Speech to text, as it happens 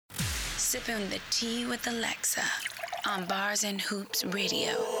Sippin Tea with Alexa on Bars and Hoops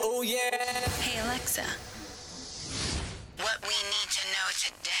Radio. Oh yeah! Hey Alexa, what we need to know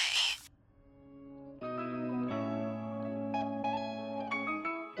today.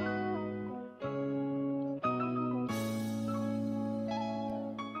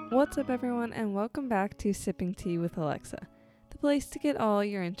 What's up everyone, and welcome back to Sipping Tea with Alexa, the place to get all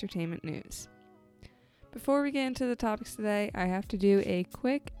your entertainment news. Before we get into the topics today, I have to do a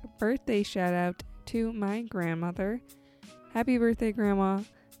quick birthday shout out to my grandmother. Happy birthday, Grandma.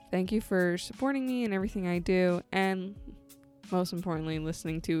 Thank you for supporting me in everything I do, and most importantly,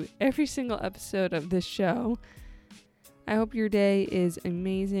 listening to every single episode of this show. I hope your day is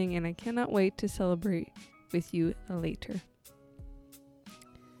amazing, and I cannot wait to celebrate with you later.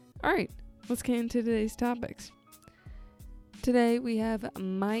 Alright, let's get into today's topics. Today we have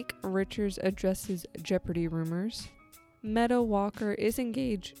Mike Richards addresses Jeopardy rumors. Meadow Walker is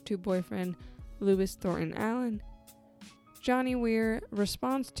engaged to boyfriend Louis Thornton-Allan. Johnny Weir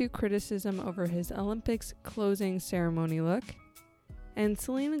responds to criticism over his Olympics closing ceremony look. And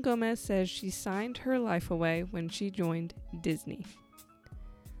Selena Gomez says she signed her life away when she joined Disney.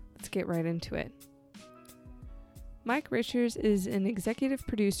 Let's get right into it. Mike Richards is an executive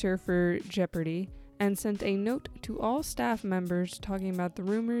producer for Jeopardy and sent a note to all staff members talking about the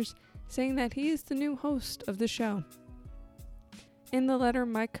rumors, saying that he is the new host of the show. In the letter,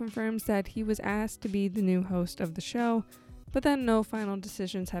 Mike confirms that he was asked to be the new host of the show, but that no final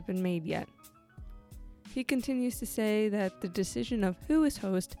decisions have been made yet. He continues to say that the decision of who is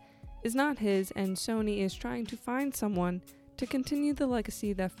host is not his, and Sony is trying to find someone to continue the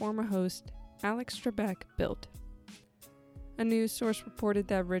legacy that former host Alex Trebek built. A news source reported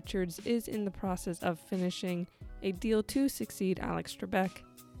that Richards is in the process of finishing a deal to succeed Alex Trebek.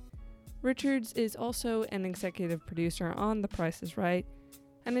 Richards is also an executive producer on The Price is Right,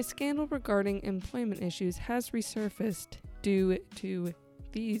 and a scandal regarding employment issues has resurfaced due to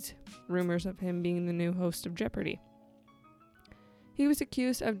these rumors of him being the new host of Jeopardy. He was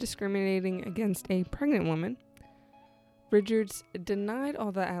accused of discriminating against a pregnant woman. Richards denied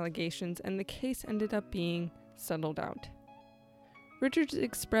all the allegations, and the case ended up being settled out. Richards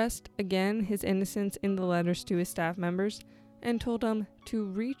expressed again his innocence in the letters to his staff members and told them to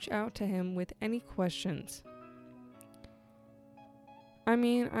reach out to him with any questions. I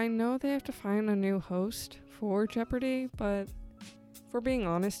mean, I know they have to find a new host for Jeopardy, but if we're being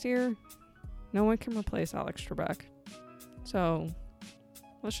honest here, no one can replace Alex Trebek. So,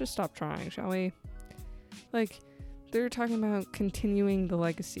 let's just stop trying, shall we? Like, they're talking about continuing the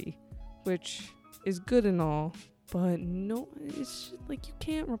legacy, which is good and all, but no, it's just, like, you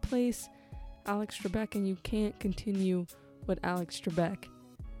can't replace Alex Trebek, and you can't continue what Alex Trebek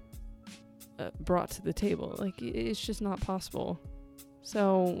brought to the table. Like, it's just not possible.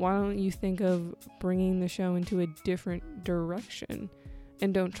 So why don't you think of bringing the show into a different direction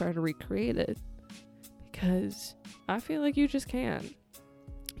and don't try to recreate it? Because I feel like you just can't.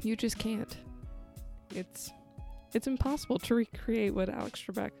 You just can't. It's impossible to recreate what Alex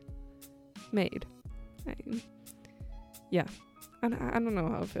Trebek made. Yeah, I don't know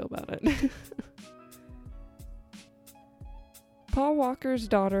how I feel about it. Paul Walker's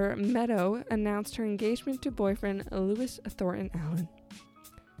daughter, Meadow, announced her engagement to boyfriend Louis Thornton-Allan.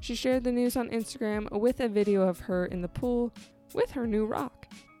 She shared the news on Instagram with a video of her in the pool with her new rock.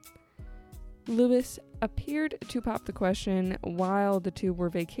 Louis appeared to pop the question while the two were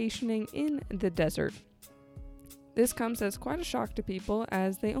vacationing in the desert. This comes as quite a shock to people,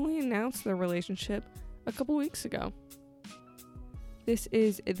 as they only announced their relationship a couple weeks ago. This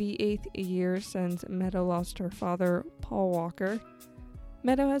is the 8th year since Meadow lost her father, Paul Walker.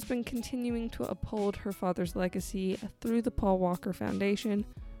 Meadow has been continuing to uphold her father's legacy through the Paul Walker Foundation,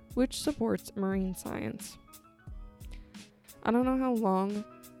 which supports marine science. I don't know how long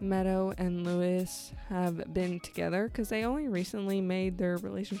Meadow and Louis have been together, because they only recently made their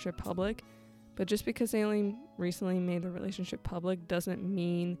relationship public, but just because they only recently made their relationship public doesn't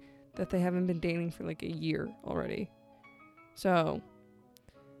mean that they haven't been dating for like a year already. So,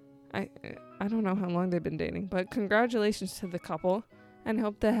 I don't know how long they've been dating, but congratulations to the couple, and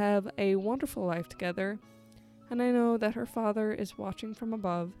hope they have a wonderful life together. And I know that her father is watching from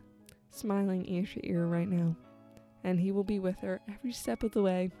above, smiling ear to ear right now, and he will be with her every step of the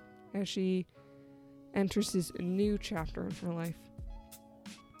way as she enters this new chapter in her life.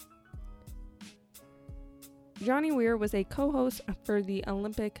 Johnny Weir was a co-host for the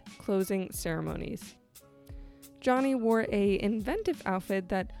Olympic closing ceremonies. Johnny wore an inventive outfit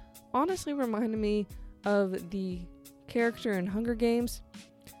that honestly reminded me of the character in Hunger Games,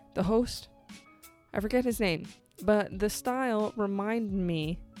 the host. I forget his name, but the style reminded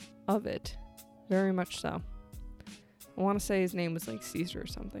me of it. Very much so. I want to say his name was like Caesar or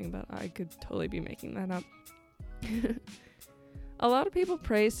something, but I could totally be making that up. A lot of people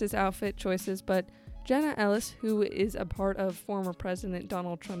praised his outfit choices, but Jenna Ellis, who is a part of former President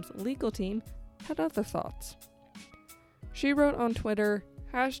Donald Trump's legal team, had other thoughts. She wrote on Twitter,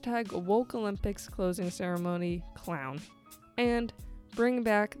 #Woke Olympics closing ceremony clown, and bring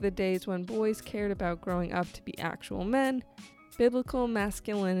back the days when boys cared about growing up to be actual men, biblical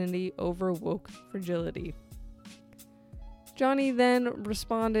masculinity over woke fragility. Johnny then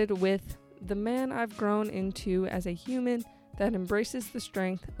responded with, the man I've grown into as a human that embraces the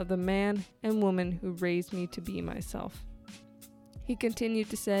strength of the man and woman who raised me to be myself. He continued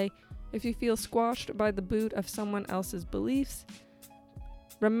to say, if you feel squashed by the boot of someone else's beliefs,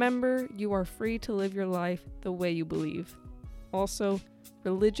 remember you are free to live your life the way you believe. Also,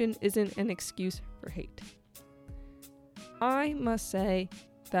 religion isn't an excuse for hate. I must say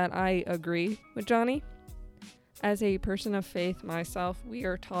that I agree with Johnny. As a person of faith myself, we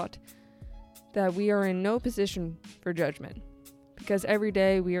are taught that we are in no position for judgment, because every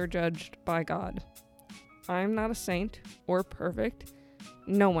day we are judged by God. I'm not a saint or perfect.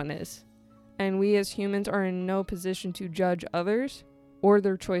 No one is. And we as humans are in no position to judge others or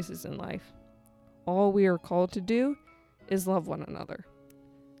their choices in life. All we are called to do is love one another.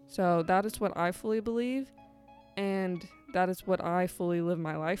 So that is what I fully believe, and that is what I fully live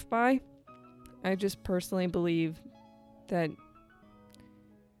my life by. I just personally believe that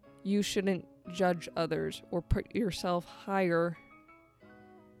you shouldn't judge others or put yourself higher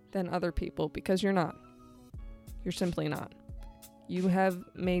than other people, because you're not. You're simply not. You have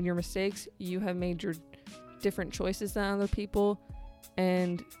made your mistakes. You have made your different choices than other people,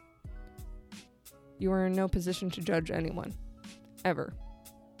 and you are in no position to judge anyone, ever.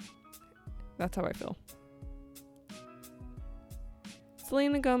 That's how I feel.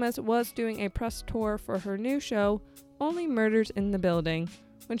 Selena Gomez was doing a press tour for her new show, Only Murders in the Building,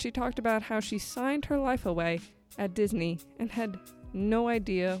 when she talked about how she signed her life away at Disney and had no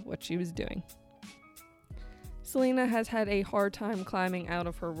idea what she was doing. Selena has had a hard time climbing out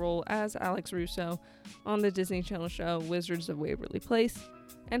of her role as Alex Russo on the Disney Channel show Wizards of Waverly Place,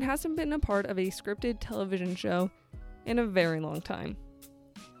 and hasn't been a part of a scripted television show in a very long time.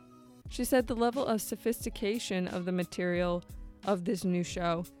 She said the level of sophistication of the material of this new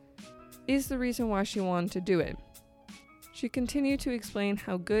show is the reason why she wanted to do it. She continued to explain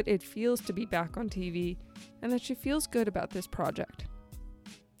how good it feels to be back on TV and that she feels good about this project.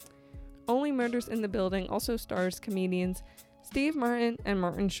 Only Murders in the Building also stars comedians Steve Martin and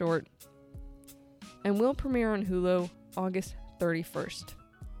Martin Short and will premiere on Hulu August 31st.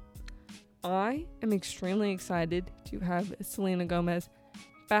 I am extremely excited to have Selena Gomez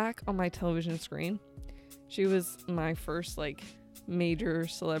back on my television screen. She was my first major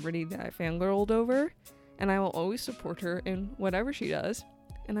celebrity that I fangirled over, and I will always support her in whatever she does,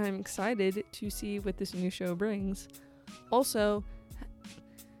 and I'm excited to see what this new show brings. Also,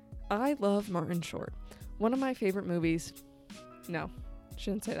 I love Martin Short. One of my favorite movies, no,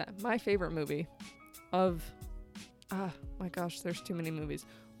 shouldn't say that. My favorite movie of, my gosh, there's too many movies.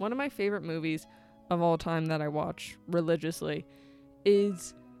 One of my favorite movies of all time that I watch religiously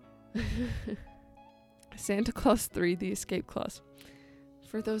is Santa Claus 3: The Escape Clause.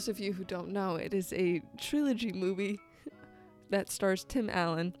 For those of you who don't know, it is a trilogy movie that stars Tim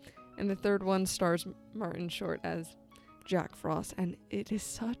Allen, and the third one stars Martin Short as Jack Frost, and it is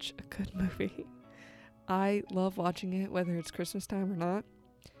such a good movie. I love watching it, whether it's Christmas time or not.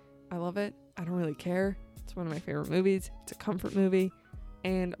 I love it. I don't really care. It's one of my favorite movies. It's a comfort movie,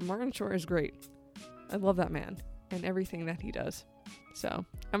 and Martin Short is great. I love that man and everything that he does. So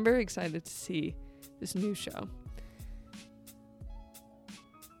I'm very excited to see this new show.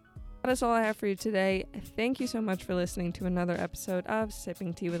 That is all I have for you today. Thank you so much for listening to another episode of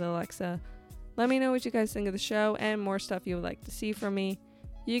Sipping Tea with Alexa. Let me know what you guys think of the show and more stuff you would like to see from me.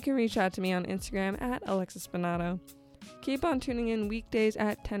 You can reach out to me on Instagram at Alexa Spinato. Keep on tuning in weekdays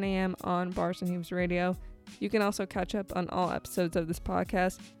at 10 a.m. on Bars and Hoops Radio. You can also catch up on all episodes of this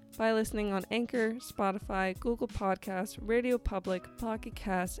podcast by listening on Anchor, Spotify, Google Podcasts, Radio Public, Pocket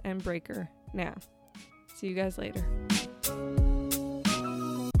Casts, and Breaker now. See you guys later.